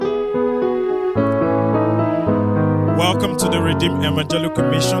to the Redeemed Evangelical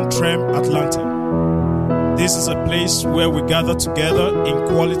Mission, Trem, Atlanta. This is a place where we gather together in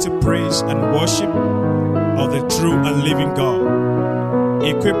quality praise and worship of the true and living God,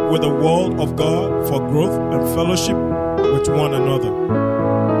 equipped with the Word of God for growth and fellowship with one another.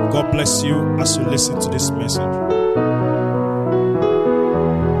 God bless you as you listen to this message.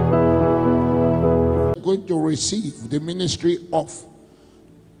 We're going to receive the ministry of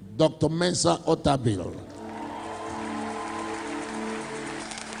Dr. Mensah Otabil.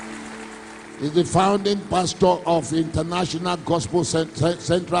 He's the founding pastor of International Gospel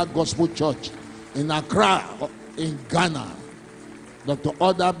Central Gospel Church in Accra, in Ghana. Dr.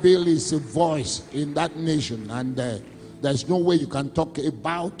 Otabil is a voice in that nation, and there's no way you can talk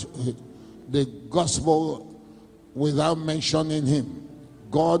about the gospel without mentioning him.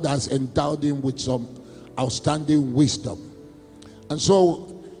 God has endowed him with some outstanding wisdom. And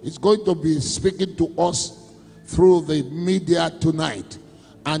so he's going to be speaking to us through the media tonight.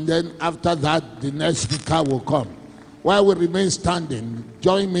 And then after that, the next speaker will come. While we remain standing,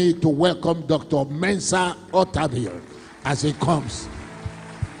 join me to welcome Dr. Mensah Otabil as he comes.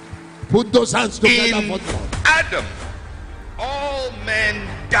 Put those hands together for God. Adam, all men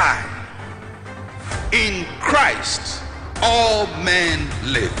die. In Christ, all men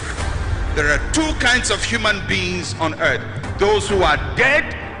live. There are two kinds of human beings on earth: those who are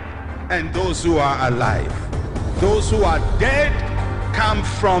dead and those who are alive. Those who are dead come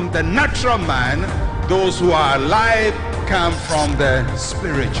from the natural man. Those who are alive come from the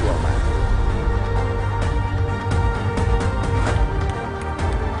spiritual man.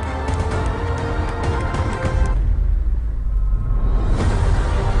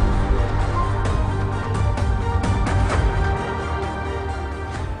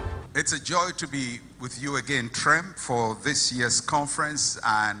 It's a joy to be with you again, Trem, for this year's conference,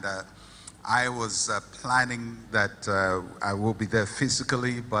 and I was planning that I will be there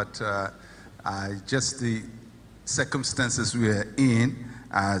physically, but just the circumstances we are in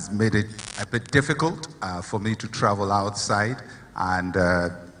has made it a bit difficult for me to travel outside, and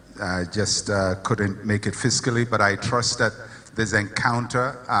I just couldn't make it physically. But I trust that this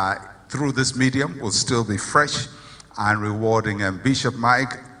encounter through this medium will still be fresh and rewarding. And Bishop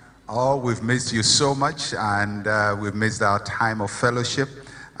Mike, we've missed you so much, and we've missed our time of fellowship.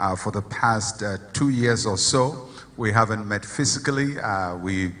 For the past 2 years or so, we haven't met physically.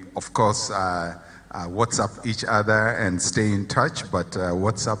 We, of course, WhatsApp each other and stay in touch, but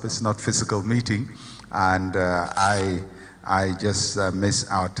WhatsApp is not physical meeting. And I just miss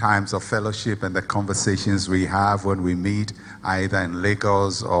our times of fellowship and the conversations we have when we meet, either in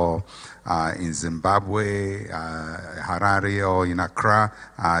Lagos or in Zimbabwe, Harare, or in Accra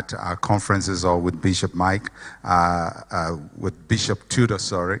at our conferences, or with Bishop Mike, with Bishop Tudor,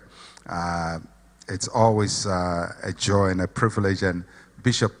 it's always a joy and a privilege. And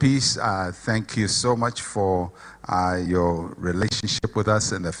Bishop Peace, thank you so much for your relationship with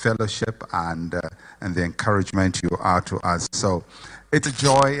us and the fellowship and the encouragement you are to us. So it's a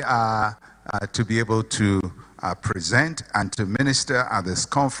joy to be able to present and to minister at this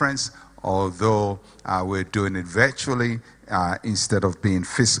conference, although we're doing it virtually instead of being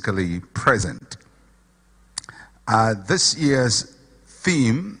physically present. This year's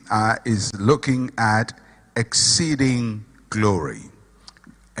theme is looking at exceeding glory.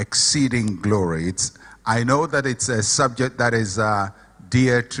 Exceeding glory. I know that it's a subject that is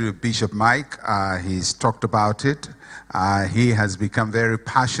dear to Bishop Mike. He's talked about it. He has become very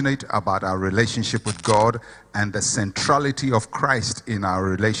passionate about our relationship with God and the centrality of Christ in our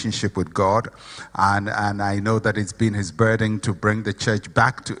relationship with God. And I know that it's been his burden to bring the church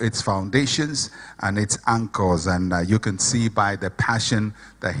back to its foundations and its anchors. And you can see by the passion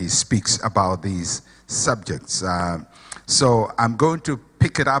that he speaks about these subjects. So I'm going to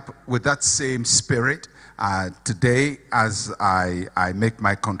pick it up with that same spirit today as I make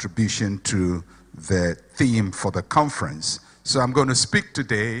my contribution to the theme for the conference. So I'm going to speak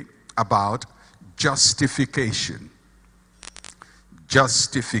today about justification.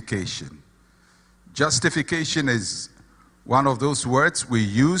 Justification. Justification is one of those words we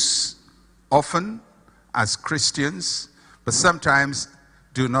use often as Christians, but sometimes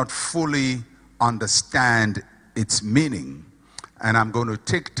do not fully understand its meaning. And I'm going to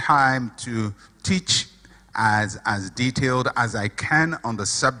take time to teach as detailed as I can on the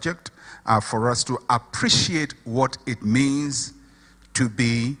subject for us to appreciate what it means to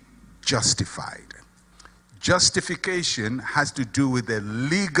be justified. Justification has to do with the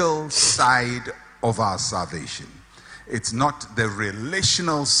legal side of our salvation. It's not the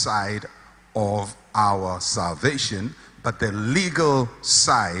relational side of our salvation, but the legal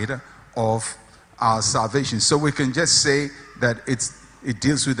side of our salvation. So we can just say that it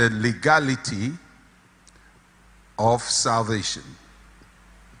deals with the legality of salvation.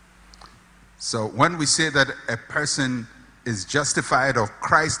 So when we say that a person is justified or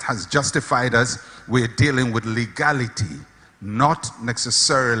Christ has justified us, we're dealing with legality, not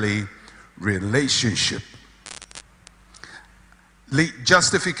necessarily relationship.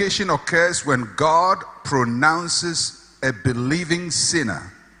 Justification occurs when God pronounces a believing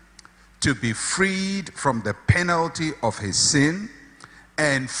sinner to be freed from the penalty of his sin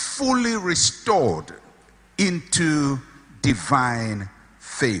and fully restored into divine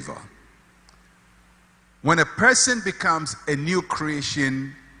favor. When a person becomes a new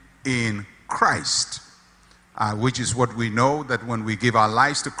creation in Christ, which is what we know, that when we give our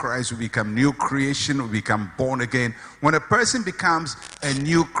lives to Christ, we become new creation, we become born again. When a person becomes a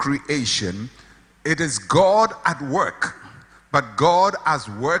new creation, it is God at work, but God as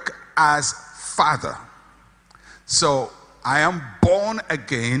work as Father. So I am born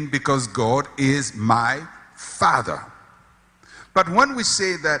again because God is my Father. But when we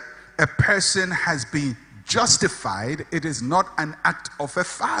say that a person has been justified, it is not an act of a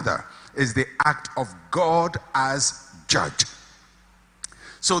father. It's the act of God as judge.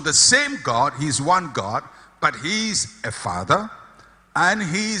 So the same God, he's one God, but he's a father and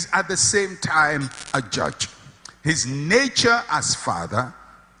he's at the same time a judge. His nature as father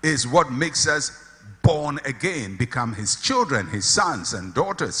is what makes us born again, become his children, his sons and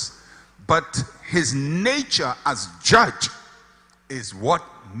daughters. But his nature as judge is what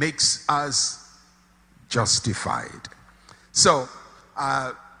makes us justified. So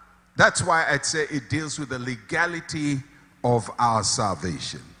that's why I'd say it deals with the legality of our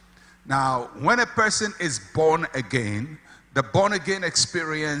salvation. Now, when a person is born again, the born again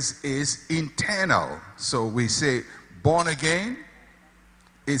experience is internal. So we say born again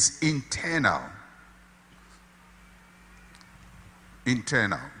is internal.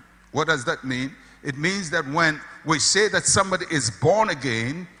 Internal. What does that mean? It means that when we say that somebody is born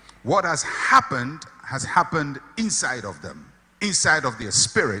again, what has happened inside of them, inside of their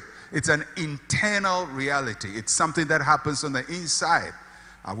spirit. It's an internal reality. It's something that happens on the inside.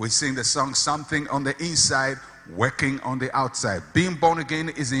 We sing the song, something on the inside, working on the outside. Being born again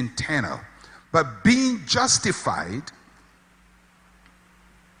is internal. But being justified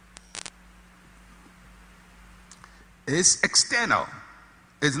is external.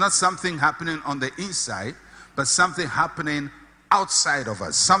 It's not something happening on the inside, but something happening outside of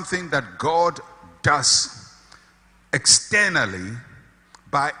us. Something that God does externally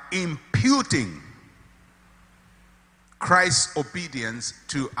by imputing Christ's obedience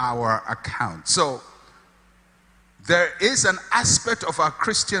to our account. So there is an aspect of our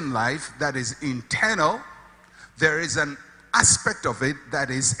Christian life that is internal. There is an aspect of it that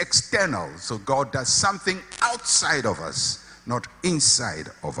is external. So God does something outside of us, not inside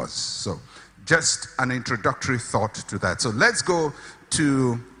of us. So just an introductory thought to that. So let's go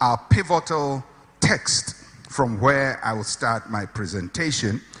to our pivotal text from where I will start my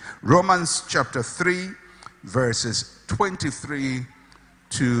presentation. Romans chapter 3, verses 23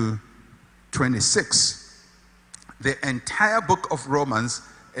 to 26. The entire book of Romans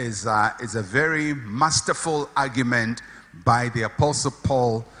is a very masterful argument by the Apostle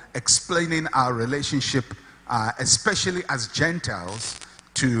Paul explaining our relationship, especially as Gentiles,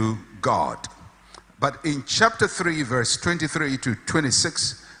 to God. But in chapter 3, verse 23 to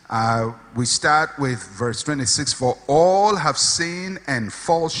 26, we start with verse 26. For all have sinned and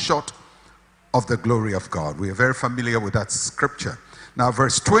fall short of the glory of God. We are very familiar with that scripture. Now,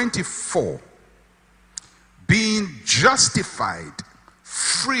 verse 24. Being justified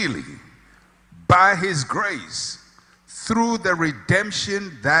freely by his grace through the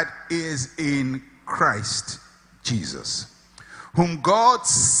redemption that is in Christ Jesus, whom God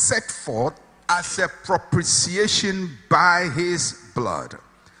set forth as a propitiation by his blood,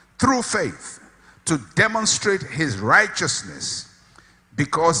 through faith, to demonstrate his righteousness,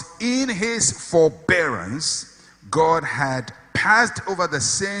 because in his forbearance God had passed over the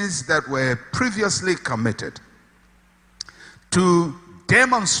sins that were previously committed, to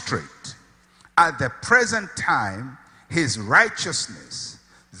demonstrate at the present time his righteousness,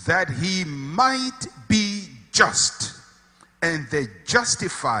 that he might be just and the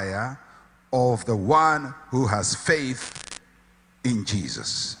justifier of the one who has faith in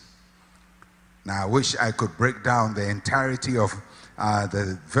Jesus. Now I wish I could break down the entirety of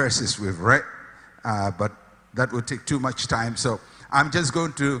the verses we've read, but that would take too much time. So I'm just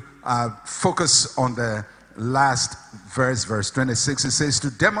going to focus on the last verse, verse 26. It says, to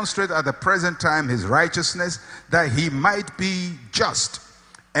demonstrate at the present time his righteousness, that he might be just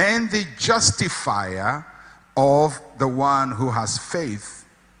and the justifier of the one who has faith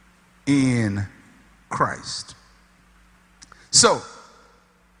in Christ. So,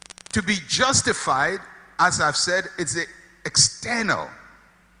 to be justified, as I've said, it's external.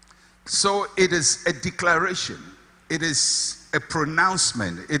 So it is a declaration. It is a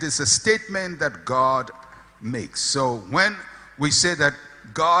pronouncement. It is a statement that God makes. So when we say that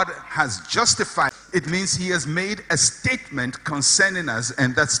God has justified, it means he has made a statement concerning us,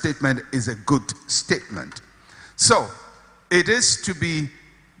 and that statement is a good statement. So it is to be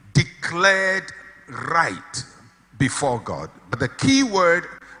declared right before God. But the key word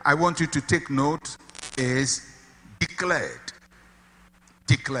I want you to take note is declared.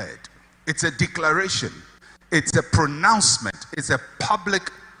 Declared. It's a declaration. It's a pronouncement. It's a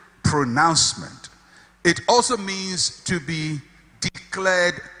public pronouncement. It also means to be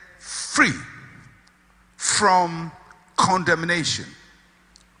declared free from condemnation.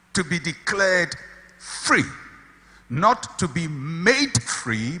 To be declared free. Not to be made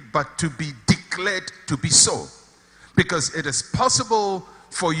free, but to be declared to be so. Because it is possible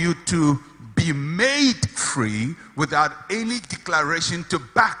for you to be made free without any declaration to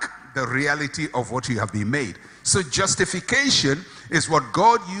back the reality of what you have been made. So justification is what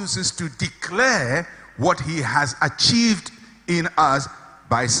God uses to declare what he has achieved in us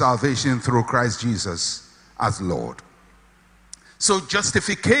by salvation through Christ Jesus as Lord. So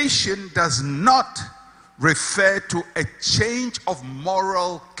justification does not refer to a change of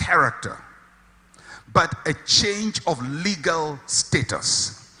moral character, but a change of legal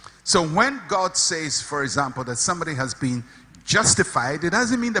status. So when God says, for example, that somebody has been justified, it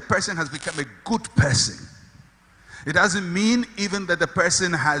doesn't mean the person has become a good person. It doesn't mean even that the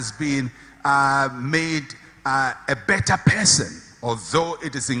person has been made a better person, although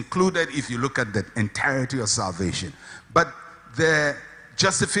it is included if you look at the entirety of salvation. But the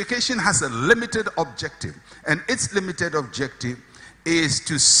justification has a limited objective, and its limited objective is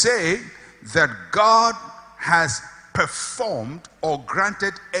to say that God has performed or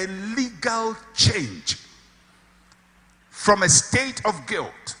granted a legal change from a state of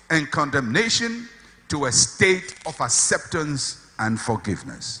guilt and condemnation to a state of acceptance and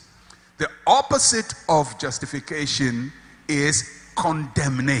forgiveness. The opposite of justification is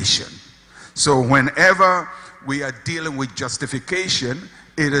condemnation. So whenever we are dealing with justification,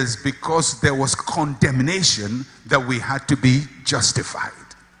 it is because there was condemnation that we had to be justified.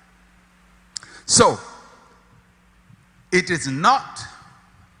 So, it is not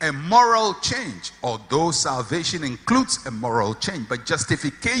a moral change, although salvation includes a moral change, but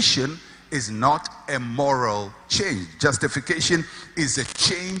justification is not a moral change. Justification is a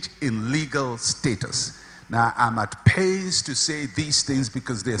change in legal status. Now, I'm at pains to say these things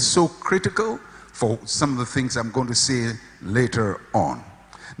because they're so critical for some of the things I'm going to say later on.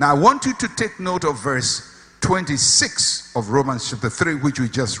 Now, I want you to take note of verse 26 of Romans chapter 3, which we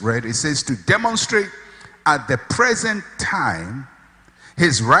just read. It says, to demonstrate at the present time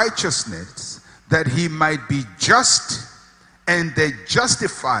his righteousness, that he might be just and the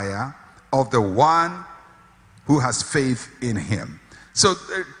justifier of the one who has faith in him. So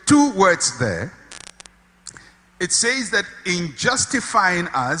there are two words there. It says that in justifying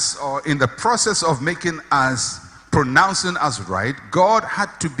us, or in the process of making us, pronouncing us right, God had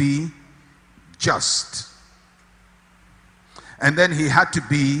to be just. And then he had to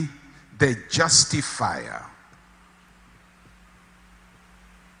be the justifier.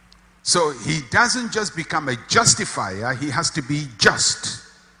 So he doesn't just become a justifier, he has to be just.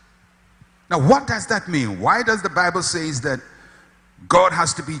 Now what does that mean? Why does the Bible say that God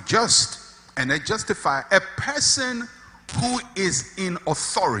has to be just and a justifier? A person who is in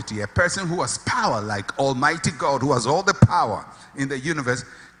authority, a person who has power, like Almighty God, who has all the power in the universe,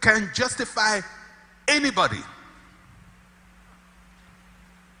 can justify anybody.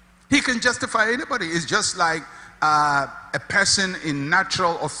 He can justify anybody. It's just like a person in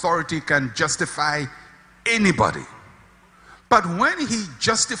natural authority can justify anybody. But when he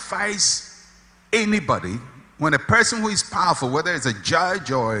justifies anybody, when a person who is powerful, whether it's a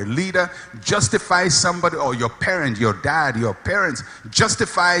judge or a leader, justifies somebody, or your parent, your dad, your parents,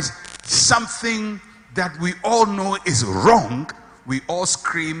 justifies something that we all know is wrong, we all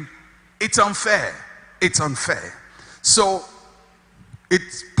scream, it's unfair, it's unfair. So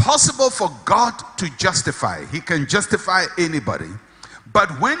it's possible for God to justify. He can justify anybody.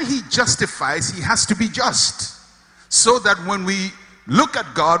 But when he justifies, he has to be just. So that when we look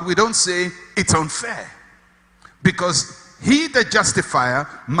at God, we don't say it's unfair. Because he, the justifier,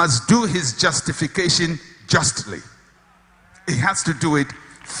 must do his justification justly. He has to do it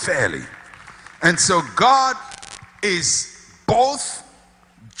fairly. And so God is both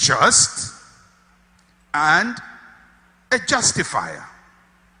just and a justifier.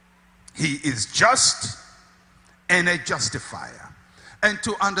 He is just and a justifier. And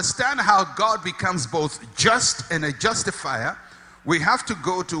to understand how God becomes both just and a justifier, we have to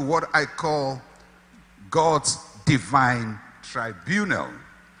go to what I call God's divine tribunal.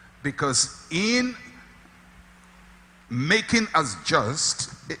 Because in making us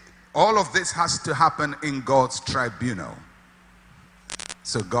just, all of this has to happen in God's tribunal.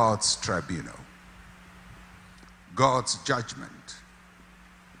 So God's tribunal. God's judgment.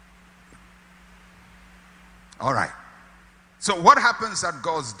 All right. So what happens at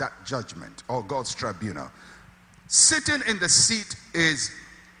God's judgment or God's tribunal? Sitting in the seat is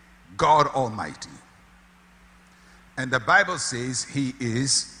God Almighty. And the Bible says he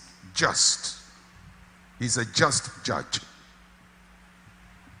is just. He's a just judge.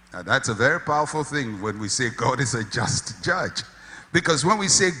 Now that's a very powerful thing when we say God is a just judge. Because when we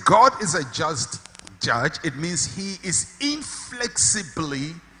say God is a just judge, it means he is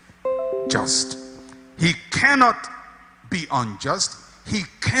inflexibly just. He cannot be unjust. He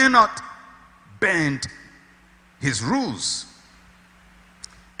cannot bend his rules.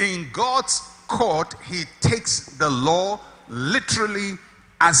 In God's court, he takes the law literally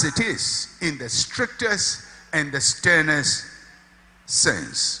as it is, in the strictest and the sternest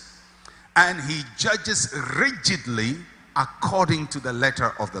sense. And he judges rigidly according to the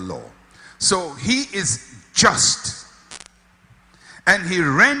letter of the law. So he is just. And he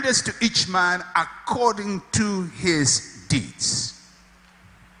renders to each man according to his deeds.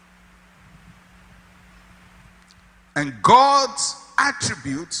 And God's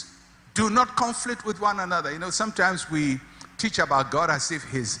attributes do not conflict with one another. You know, sometimes we teach about God as if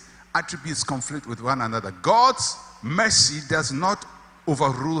his attributes conflict with one another. God's mercy does not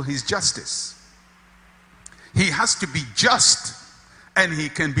overrule his justice. He has to be just and he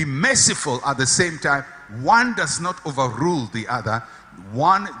can be merciful at the same time. One does not overrule the other.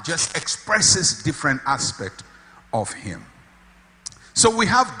 One just expresses different aspect of him. So we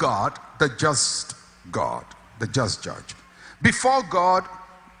have God, the just judge. Before God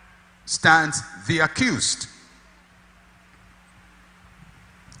stands the accused.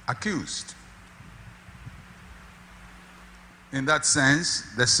 Accused. In that sense,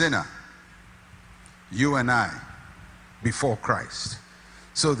 the sinner. You and I, before Christ.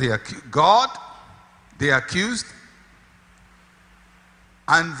 So God, the accused,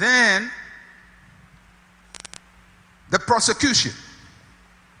 and then the prosecution.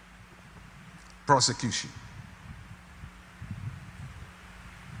 Prosecution.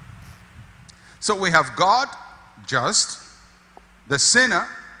 So we have God, just. The sinner,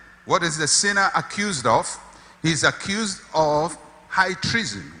 what is the sinner accused of? He's accused of high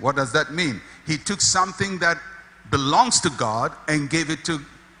treason. What does that mean? He took something that belongs to God and gave it to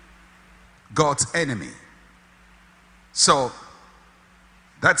God's enemy. So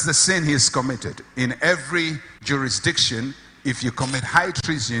that's the sin he has committed. In every jurisdiction, if you commit high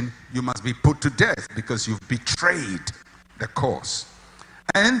treason, you must be put to death because you've betrayed the cause.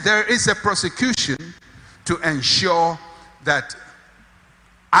 And there is a prosecution to ensure that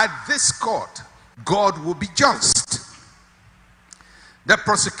at this court, God will be just. The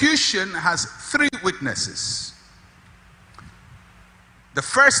prosecution has three witnesses. The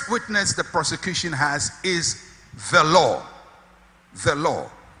first witness the prosecution has is the law. The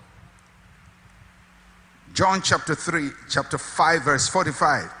law. John chapter 5, verse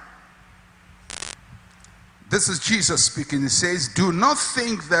 45. This is Jesus speaking. He says, "Do not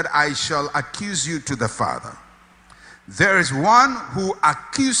think that I shall accuse you to the Father. There is one who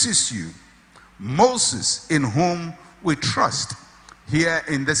accuses you, Moses, in whom we trust." Here,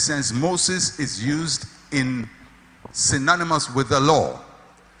 in this sense, Moses is used in synonymous with the law.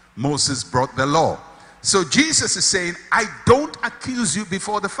 Moses brought the law. So Jesus is saying, I don't accuse you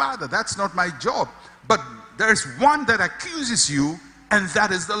before the Father. That's not my job. But there's one that accuses you, and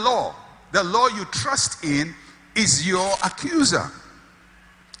that is the law. The law you trust in is your accuser.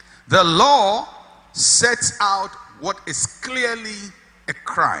 The law sets out what is clearly a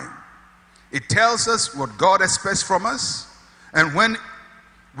crime. It tells us what God expects from us. And when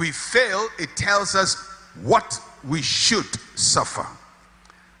we fail, it tells us what we should suffer.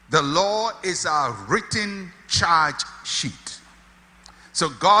 The law is our written charge sheet. So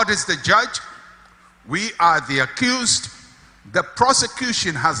God is the judge. We are the accused. The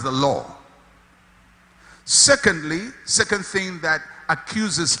prosecution has the law. Second thing that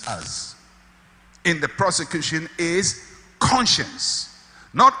accuses us in the prosecution is conscience.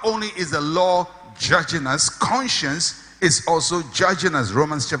 Not only is the law judging us, conscience is also judging us.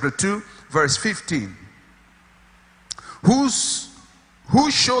 Romans chapter 2, verse 15. who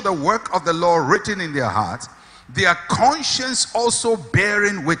show the work of the law written in their hearts, their conscience also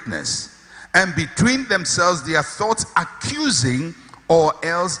bearing witness, and between themselves their thoughts accusing or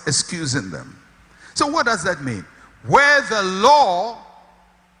else excusing them. So what does that mean? Where the law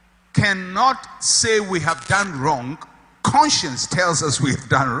cannot say we have done wrong, conscience tells us we have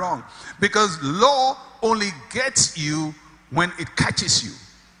done wrong. Because law only gets you when it catches you.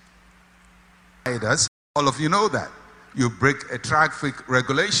 It does. All of you know that. You break a traffic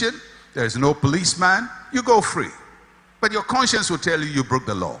regulation, there is no policeman, you go free. But your conscience will tell you you broke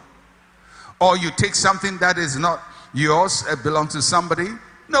the law. Or you take something that is not yours, it belongs to somebody,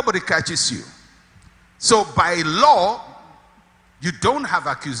 nobody catches you. So by law, you don't have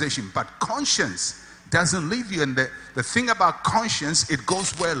accusation, but conscience doesn't leave you. And the thing about conscience, it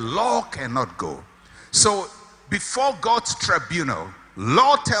goes where law cannot go. So before God's tribunal,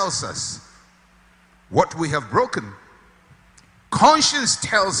 law tells us what we have broken. Conscience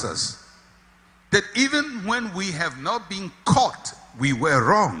tells us that even when we have not been caught, we were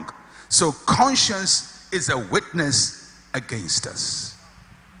wrong. So conscience is a witness against us.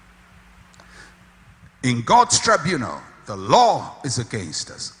 In God's tribunal, the law is against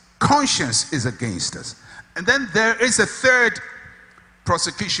us. Conscience is against us. And then there is a third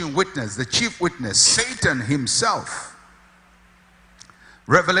prosecution witness, the chief witness, Satan himself.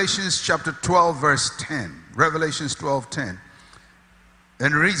 Revelations chapter 12 verse 10. Revelations 12:10.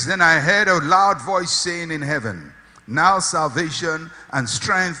 Then reads, then I heard a loud voice saying in heaven, now salvation and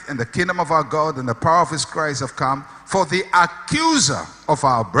strength in the kingdom of our God and the power of his Christ have come. For the accuser of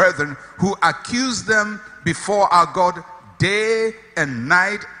our brethren who accused them before our God day and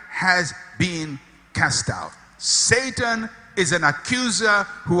night has been cast out. Satan is an accuser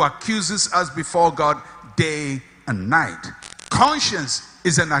who accuses us before God day and night. Conscience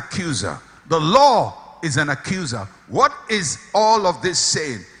is an accuser. The law is an accuser. What is all of this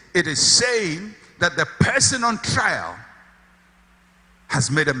saying? It is saying that the person on trial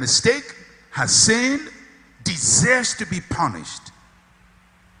has made a mistake, has sinned, deserves to be punished.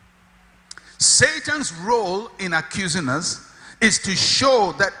 Satan's role in accusing us is to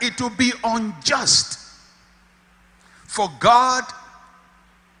show that it will be unjust for God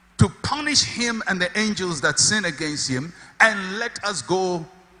to punish him and the angels that sin against him and let us go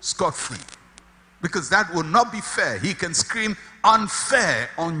scot-free. Because that will not be fair. He can scream unfair,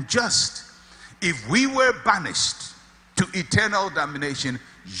 unjust. If we were banished to eternal damnation,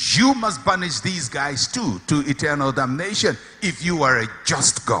 you must banish these guys too to eternal damnation if you are a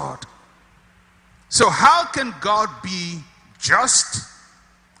just God. So how can God be just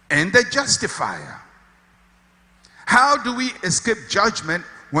and the justifier? How do we escape judgment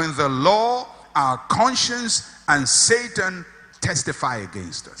when the law, our conscience, and Satan testify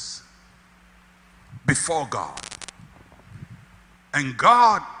against us before God? And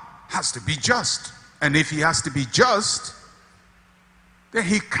God has to be just. And if he has to be just, then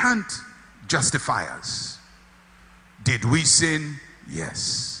he can't justify us. Did we sin?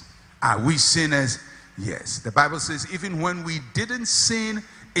 Yes. Are we sinners? Yes. The Bible says even when we didn't sin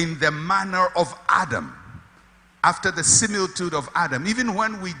in the manner of Adam, after the similitude of Adam, even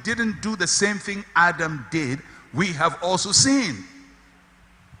when we didn't do the same thing Adam did, we have also sinned.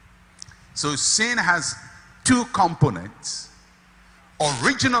 So sin has two components.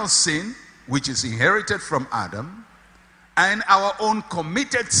 Original sin, which is inherited from Adam, and our own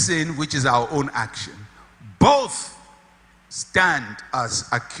committed sin, which is our own action. Both stand as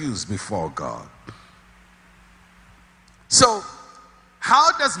accused before God. So,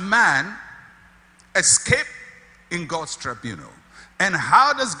 how does man escape in God's tribunal? And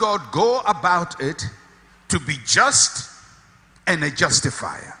how does God go about it to be just and a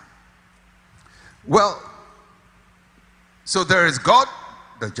justifier? Well, so there is God,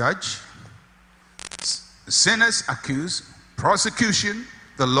 the judge, sinners accused, prosecution,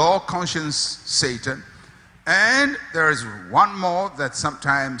 the law, conscience, Satan, and there is one more that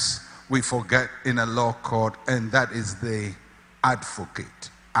sometimes we forget in a law court, and that is the advocate.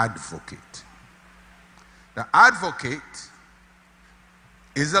 Advocate. The advocate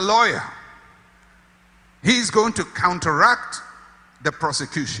is a lawyer. He's going to counteract the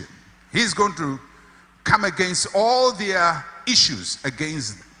prosecution. He's going to come against all their issues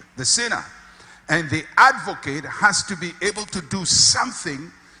against the sinner. And the advocate has to be able to do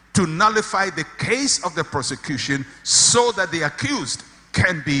something to nullify the case of the prosecution so that the accused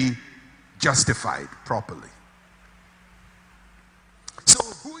can be justified properly. So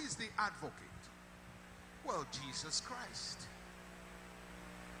who is the advocate? Well, Jesus Christ.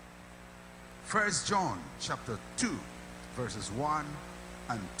 1 John chapter 2 verses 1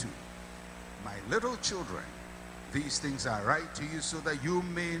 and 2. My little children, These things I write to you so that you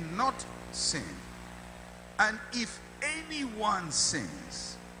may not sin. And if anyone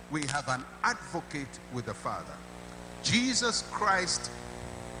sins, we have an advocate with the Father, Jesus Christ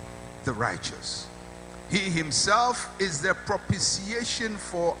the righteous. He himself is the propitiation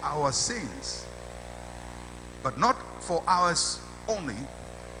for our sins, but not for ours only,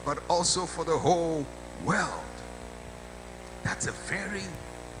 but also for the whole world. That's a very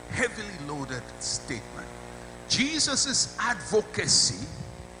heavily loaded statement. Jesus' advocacy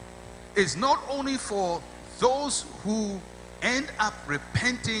is not only for those who end up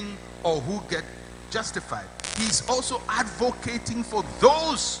repenting or who get justified. He's also advocating for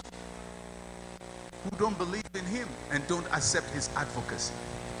those who don't believe in him and don't accept his advocacy.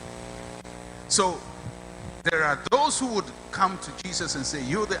 So there are those who would come to Jesus and say,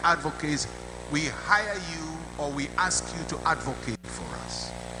 you're the advocates, we hire you or we ask you to advocate for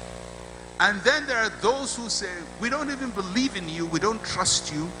us. And then there are those who say, we don't even believe in you, we don't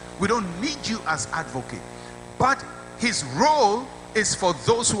trust you, we don't need you as advocate. But his role is for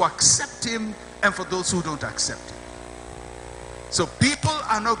those who accept him and for those who don't accept him. So people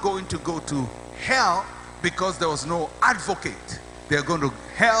are not going to go to hell because there was no advocate. They're going to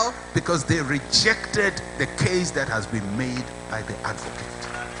hell because they rejected the case that has been made by the advocate.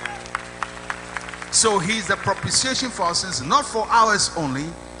 So he's the propitiation for our sins, not for ours only,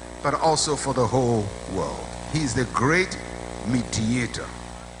 but also for the whole world. He's the great mediator,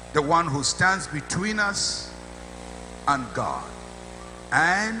 the one who stands between us and God.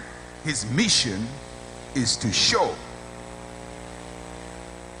 And his mission is to show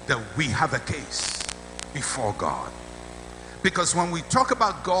that we have a case before God. Because when we talk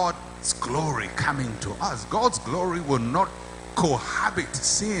about God's glory coming to us, God's glory will not cohabit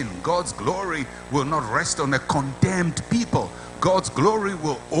sin. God's glory will not rest on a condemned people. God's glory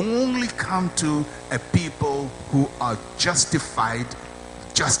will only come to a people who are justified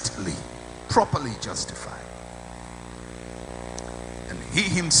justly, properly justified. And he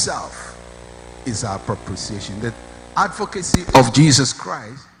himself is our propitiation. The advocacy of Jesus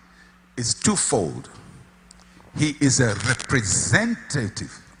Christ is twofold. He is a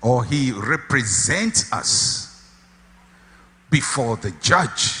representative, or he represents us before the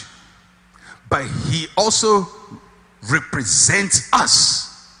judge, but he also represents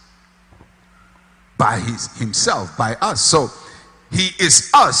us by himself, by us. So he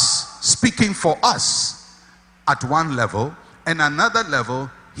is us, speaking for us at one level, and another level,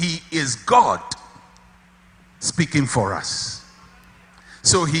 he is God speaking for us.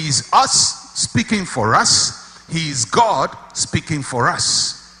 So he is us speaking for us, he is God speaking for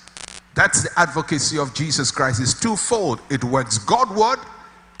us. That's the advocacy of Jesus Christ. It's twofold. It works Godward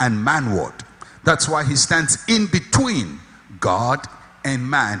and manward. That's why he stands in between God and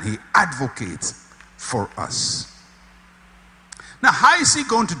man. He advocates for us. Now, how is he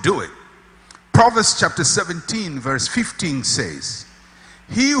going to do it? Proverbs chapter 17 verse 15 says,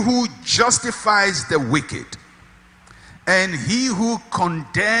 he who justifies the wicked and he who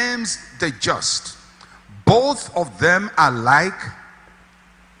condemns the just, both of them alike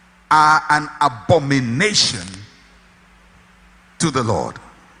are an abomination to the Lord.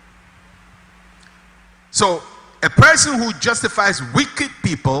 So a person who justifies wicked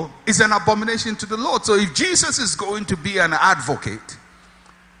people is an abomination to the Lord. So if Jesus is going to be an advocate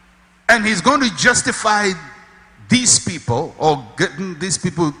and he's going to justify these people or getting these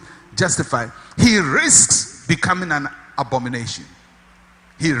people justified, he risks becoming an abomination.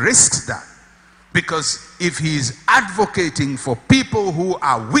 He risks that. Because if he's advocating for people who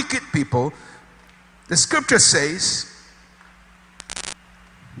are wicked people, the scripture says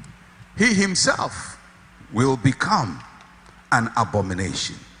he himself will become an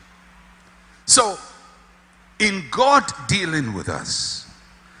abomination. So, in God dealing with us,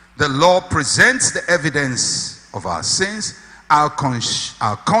 the law presents the evidence of our sins. Our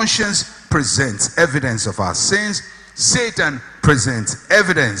conscience presents evidence of our sins. Satan presents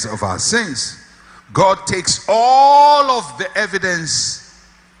evidence of our sins. God takes all of the evidence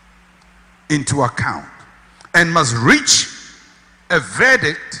into account and must reach a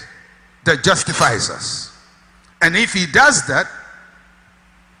verdict that justifies us. And if he does that,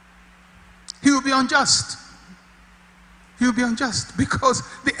 he will be unjust. He will be unjust because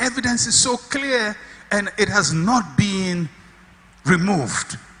the evidence is so clear and it has not been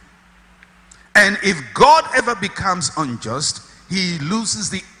removed. And if God ever becomes unjust, he loses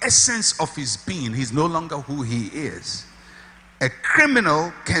the essence of his being. He's no longer who he is. A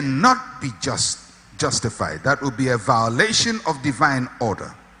criminal cannot be justified. That would be a violation of divine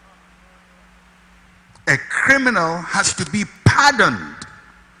order. A criminal has to be pardoned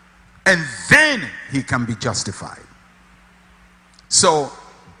and then he can be justified. So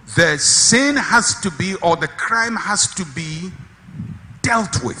the sin has to be, or the crime has to be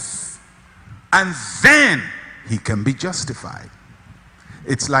dealt with, and then he can be justified.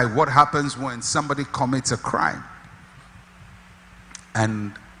 It's like what happens when somebody commits a crime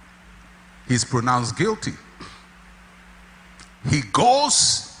and he's pronounced guilty. He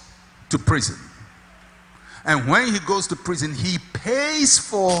goes to prison. And when he goes to prison, he pays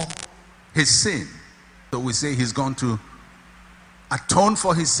for his sin. So we say he's going to atone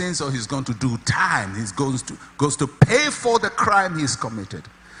for his sins, or he's going to do time. He goes to pay for the crime he's committed.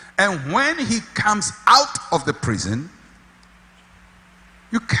 And when he comes out of the prison,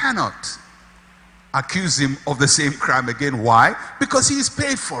 you cannot accuse him of the same crime again. Why? Because he's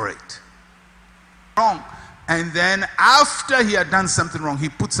paid for it. Wrong. And then after he had done something wrong, he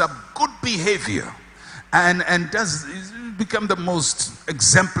puts up good behavior and does become the most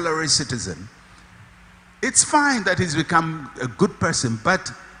exemplary citizen. It's fine that he's become a good person,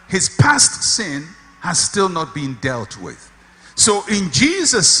 but his past sin has still not been dealt with. So in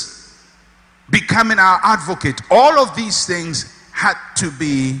Jesus becoming our advocate, all of these things had to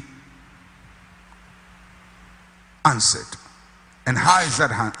be answered. And how is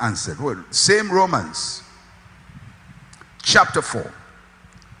that answered? Well, same Romans chapter 4,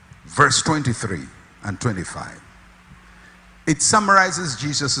 verse 23 and 25. It summarizes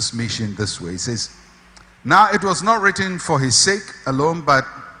Jesus' mission this way. It says, "Now it was not written for his sake alone, but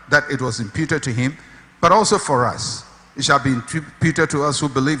that it was imputed to him, but also for us. It shall be imputed to us who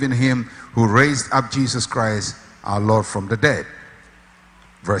believe in him who raised up Jesus Christ our Lord from the dead."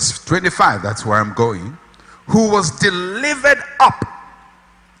 Verse 25, that's where I'm going. "Who was delivered up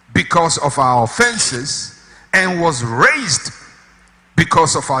because of our offenses and was raised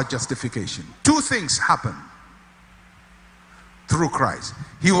because of our justification." Two things happened through Christ.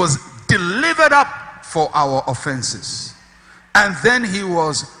 He was delivered up for our offenses, and then he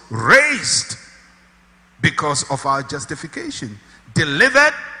was raised because of our justification.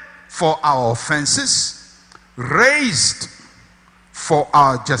 Delivered for our offenses, raised for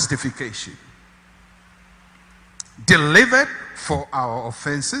our justification. Delivered for our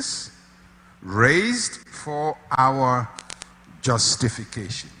offenses, raised for our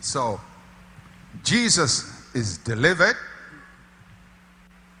justification. So Jesus is delivered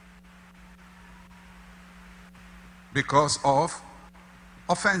because of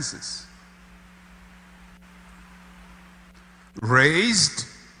offenses, raised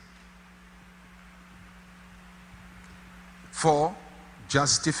for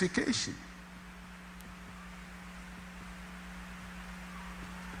justification.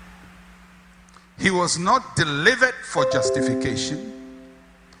 He was not delivered for justification,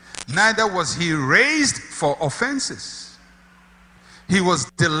 neither was he raised for offenses. He was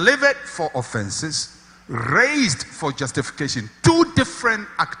delivered for offenses, raised for justification. Two different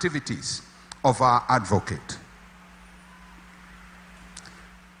activities of our advocate.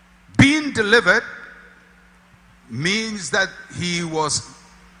 Being delivered means that he was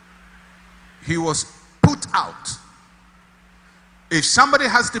put out. If somebody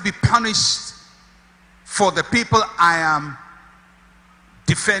has to be punished for the people I am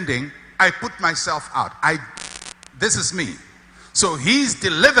defending, I put myself out. This is me. So he's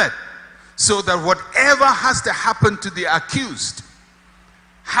delivered so that whatever has to happen to the accused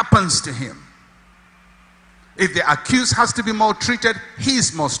happens to him. If the accused has to be maltreated, he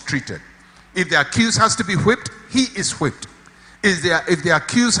is maltreated. If the accused has to be whipped, he is whipped. If the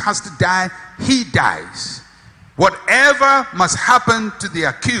accused has to die, he dies. Whatever must happen to the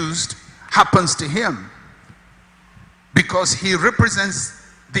accused happens to him, because he represents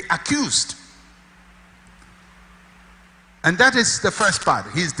the accused. And that is the first part.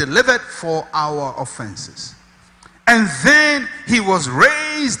 He's delivered for our offenses. And then he was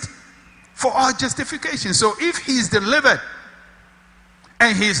raised for our justification. So if he's delivered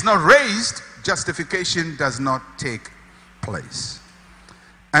and he's not raised, justification does not take place.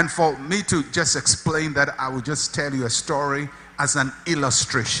 And for me to just explain that, I will just tell you a story as an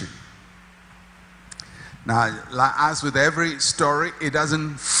illustration. Now, as with every story, it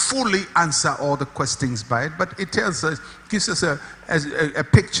doesn't fully answer all the questions by it, but it tells us, gives us a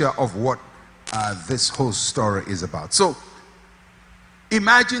picture of what this whole story is about. So,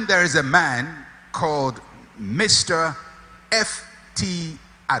 imagine there is a man called Mr. F.T.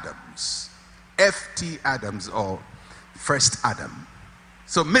 Adams. F.T. Adams, or First Adam.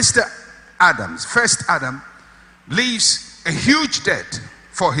 So Mr. Adams, First Adam, leaves a huge debt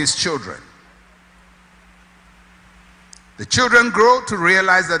for his children. The children grow to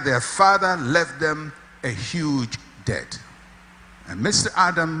realize that their father left them a huge debt. And Mr.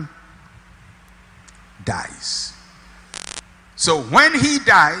 Adam dies. So when he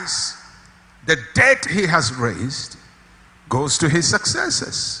dies, the debt he has raised goes to his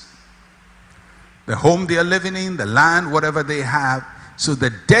successors. The home they are living in, the land, whatever they have. So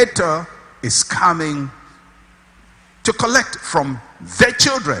the debtor is coming to collect from their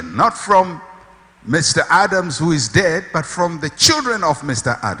children, not from Mr. Adams who is dead, but from the children of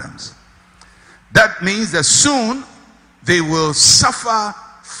Mr. Adams. That means that soon they will suffer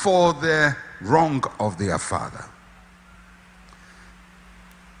for the wrong of their father.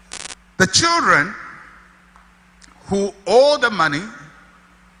 The children who owe the money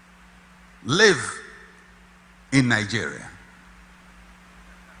live in Nigeria.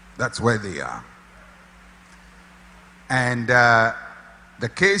 That's where they are. And the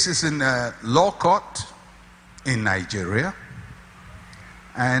case is in a law court in Nigeria.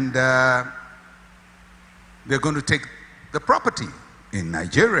 And they're going to take the property in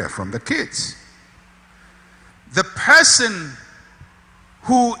Nigeria from the kids. The person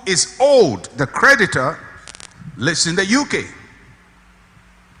who is owed, the creditor, lives in the UK.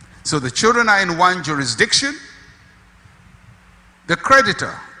 So the children are in one jurisdiction. The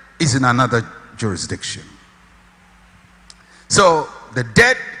creditor is in another jurisdiction. So the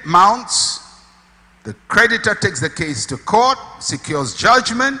debt mounts. The creditor takes the case to court, secures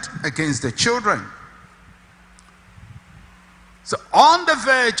judgment against the children. So on the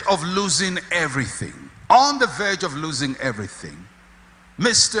verge of losing everything,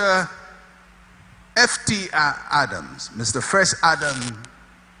 Mr. F.T. Adams, Mr. First Adam's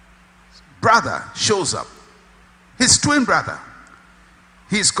brother shows up. His twin brother.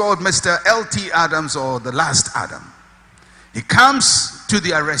 He's called Mr. L.T. Adams, or the last Adam. He comes to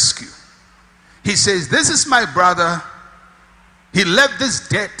their rescue. He says, this is my brother. He left this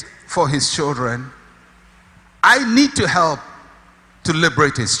debt for his children. I need to help to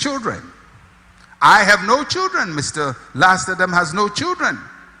liberate his children. I have no children. Mr. Last Adam has no children.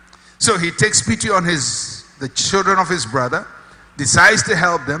 So he takes pity on the children of his brother, decides to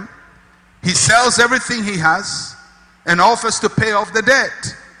help them. He sells everything he has and offers to pay off the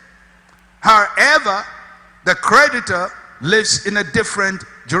debt. However, the creditor lives in a different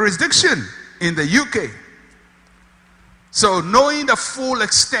jurisdiction in the UK. So knowing the full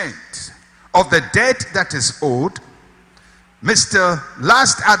extent of the debt that is owed, Mr.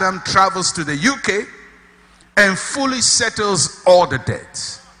 Last Adam travels to the UK and fully settles all the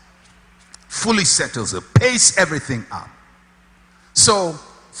debts. Fully settles it, pays everything up. So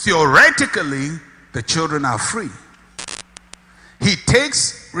theoretically, the children are free. He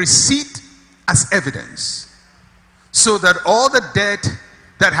takes receipt as evidence so that all the debt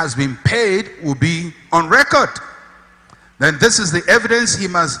that has been paid will be on record. Then this is the evidence he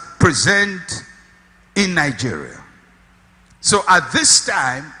must present in Nigeria. So at this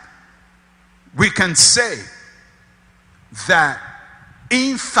time, we can say that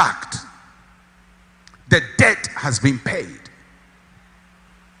in fact, the debt has been paid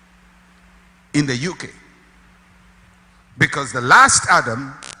in the UK. Because the last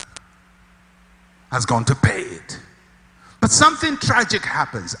Adam has gone to pay it. But something tragic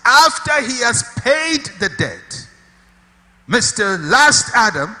happens. After he has paid the debt, Mr. Last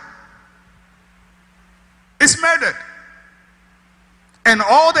Adam is murdered. And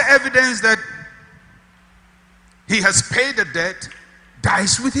all the evidence that he has paid the debt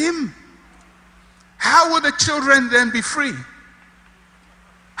dies with him. How would the children then be free?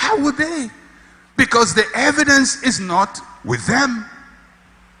 How would they? Because the evidence is not with them.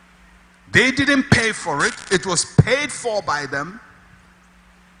 They didn't pay for it. It was paid for by them.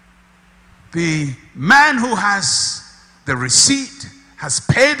 The man who has the receipt, has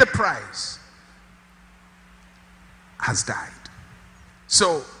paid the price, has died.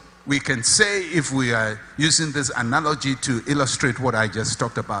 So we can say, if we are using this analogy to illustrate what I just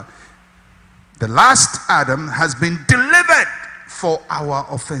talked about, the last Adam has been delivered for our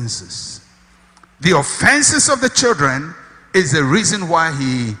offenses. The offenses of the children is the reason why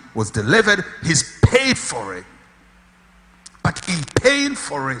he was delivered. He's paid for it. But in paying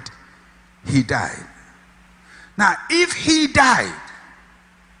for it, he died. Now, if he died,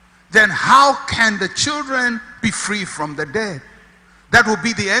 then how can the children be free from the debt? That will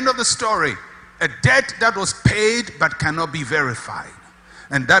be the end of the story. A debt that was paid but cannot be verified.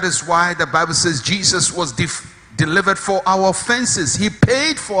 And that is why the Bible says Jesus was delivered for our offenses. He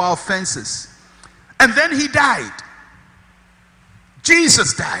paid for our offenses. And then he died.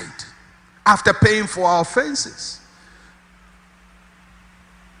 Jesus died after paying for our offenses.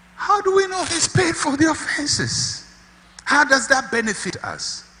 How do we know he's paid for the offenses? How does that benefit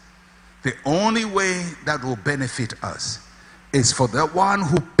us? The only way that will benefit us is for the one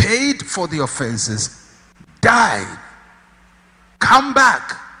who paid for the offenses died, come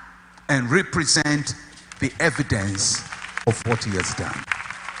back and represent the evidence of what he has done.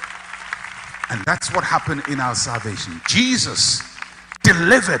 And that's what happened in our salvation. Jesus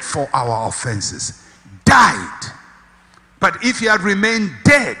delivered for our offenses, died. But if he had remained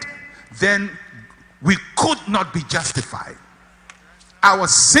dead, then we could not be justified. Our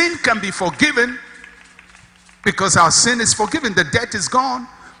sin can be forgiven because our sin is forgiven. The debt is gone.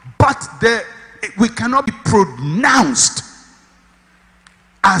 But we cannot be pronounced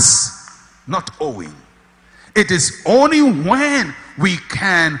as not owing. It is only when we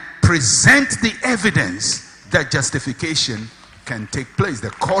can present the evidence that justification can take place. The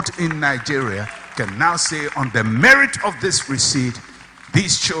court in Nigeria can now say, on the merit of this receipt,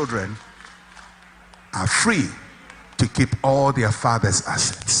 these children are free to keep all their father's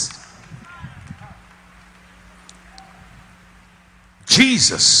assets.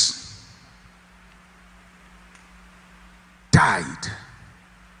 Jesus died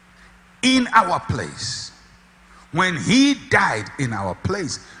in our place. When he died in our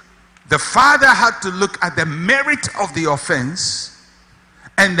place, the father had to look at the merit of the offense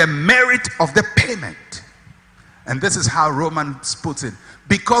and the merit of the payment. And this is how Romans puts it.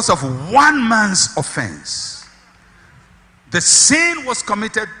 Because of one man's offense, the sin was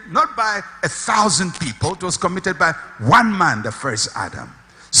committed not by 1,000 people, it was committed by one man, the first Adam.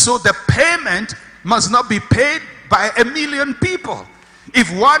 So the payment must not be paid by 1,000,000 people. If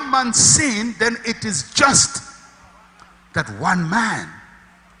one man sinned, then it is just that one man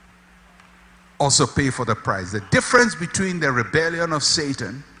also pay for the price. The difference between the rebellion of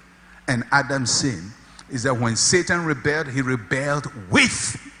Satan and Adam's sin is that when Satan rebelled, he rebelled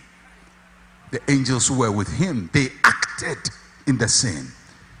with the angels who were with him. They acted in the sin.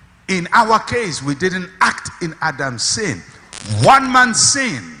 In our case, we didn't act in Adam's sin. One man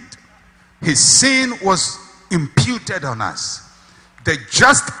sinned. His sin was imputed on us. The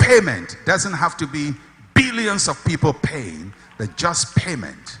just payment doesn't have to be billions of people paying. The just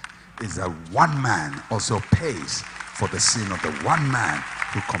payment is that one man also pays for the sin of the one man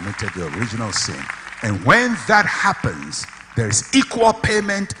who committed the original sin. And when that happens, there is equal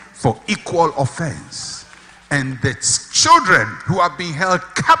payment for equal offense. And the children who are being held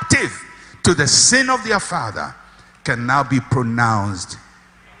captive to the sin of their father can now be pronounced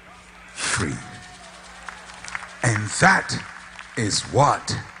free. And that is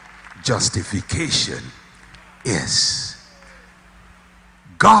what justification is.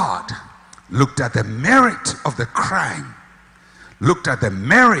 God looked at the merit of the crime, looked at the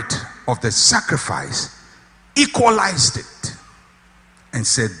merit of the sacrifice, equalized it, and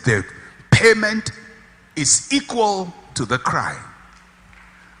said the payment is equal to the crime,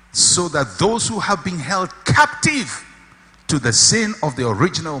 so that those who have been held captive to the sin of the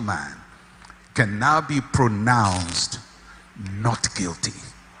original man can now be pronounced not guilty.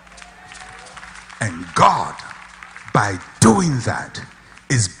 And God, by doing that,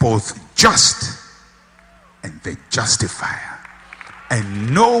 is both just and the justifier.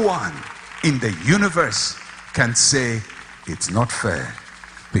 And no one in the universe can say it's not fair,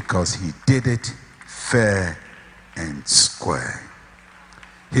 because he did it fair and square.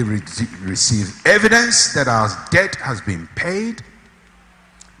 He received evidence that our debt has been paid.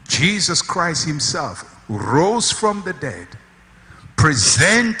 Jesus Christ himself, who rose from the dead,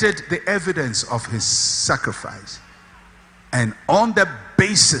 presented the evidence of his sacrifice. And on the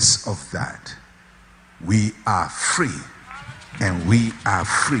basis of that, we are free. And we are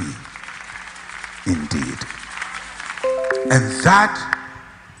free indeed. And that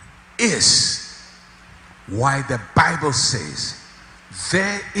is why the Bible says,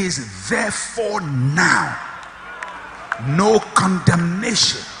 there is therefore now no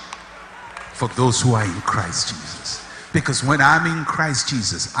condemnation for those who are in Christ Jesus. Because when I'm in Christ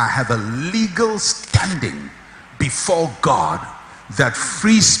Jesus, I have a legal standing before God that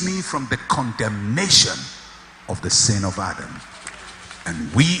frees me from the condemnation of the sin of Adam.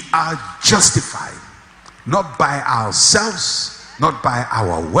 And we are justified not by ourselves, not by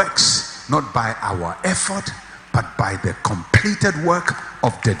our works, not by our effort, but by the completed work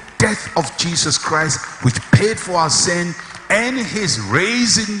of the death of Jesus Christ, which paid for our sin, and his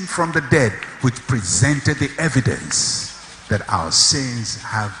raising from the dead, which presented the evidence that our sins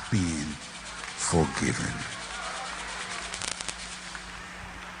have been forgiven.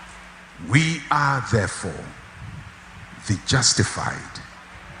 We are therefore the justified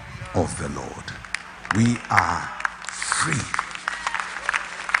of the Lord. We are free,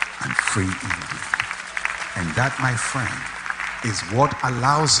 and free indeed. And that, my friend, is what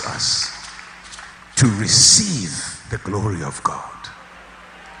allows us to receive the glory of God,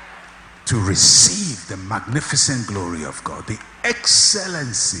 to receive the magnificent glory of God, the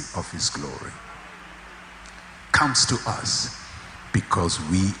excellency of his glory, comes to us because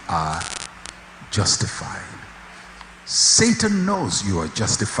we are justified. Satan knows you are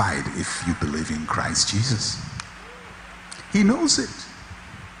justified if you believe in Christ Jesus. He knows it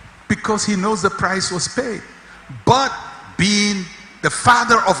because he knows the price was paid. But being the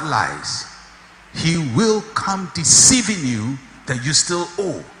father of lies, he will come deceiving you that you still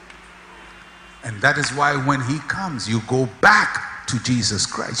owe. And that is why when he comes, you go back to Jesus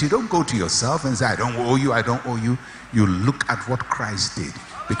Christ. You don't go to yourself and say, I don't owe you, I don't owe you. You look at what Christ did,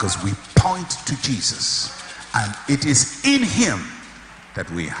 because we point to Jesus. And it is in him that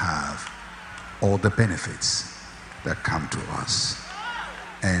we have all the benefits that come to us.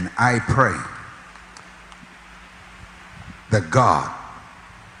 And I pray that God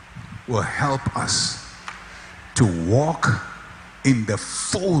will help us to walk in the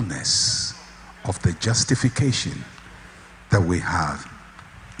fullness of the justification that we have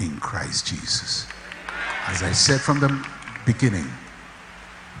in Christ Jesus. As I said from the beginning,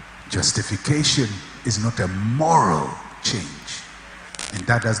 justification is not a moral change. And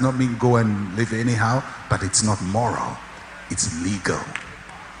that does not mean go and live anyhow, but it's not moral. It's legal.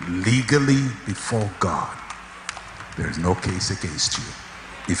 Legally before God, there is no case against you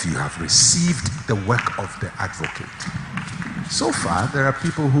if you have received the work of the advocate. So far, there are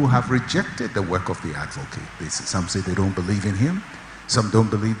people who have rejected the work of the advocate. Some say they don't believe in him. Some don't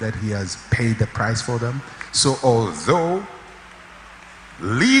believe that he has paid the price for them. So although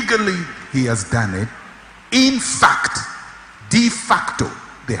legally he has done it, in fact, de facto,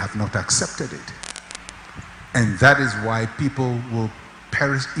 they have not accepted it. And that is why people will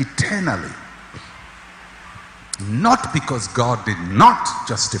perish eternally. Not because God did not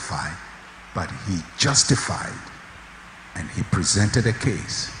justify, but he justified. And he presented a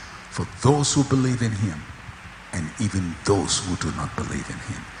case for those who believe in him and even those who do not believe in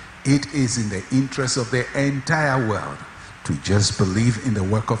him. It is in the interest of the entire world to just believe in the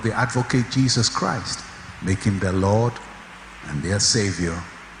work of the advocate Jesus Christ, make him their Lord and their Savior,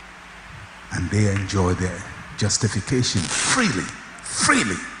 and they enjoy their justification freely.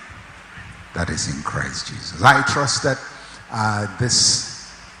 That is in Christ Jesus. I trust that this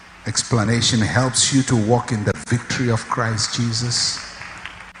explanation helps you to walk in the victory of Christ Jesus,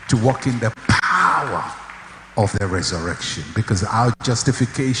 to walk in the power of the resurrection, because our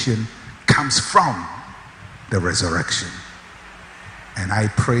justification comes from the resurrection. And I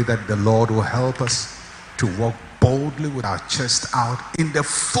pray that the Lord will help us to walk boldly with our chest out in the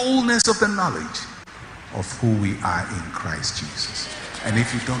fullness of the knowledge of who we are in Christ Jesus. And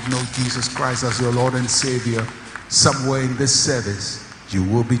if you don't know Jesus Christ as your Lord and Savior, somewhere in this service, you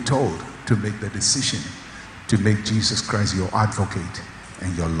will be told to make the decision to make Jesus Christ your advocate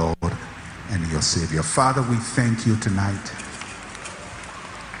and your Lord and your Savior. Father, we thank you tonight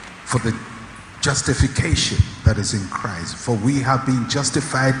for the justification that is in Christ. For we have been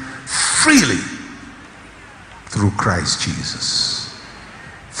justified freely through Christ Jesus.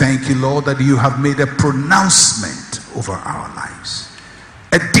 Thank you, Lord, that you have made a pronouncement over our lives,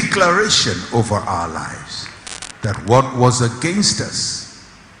 a declaration over our lives, that what was against us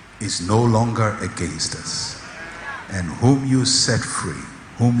is no longer against us. And whom you set free,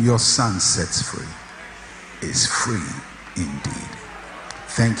 whom your Son sets free, is free indeed.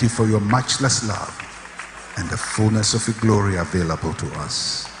 Thank you for your matchless love and the fullness of your glory available to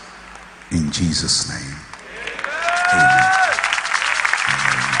us. In Jesus' name, amen.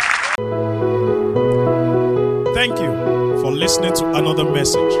 Thank you for listening to another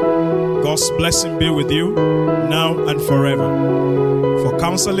message. God's blessing be with you now and forever. For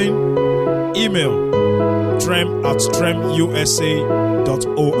counseling, email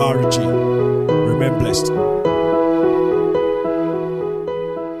trem@tremusa.org. Remain blessed.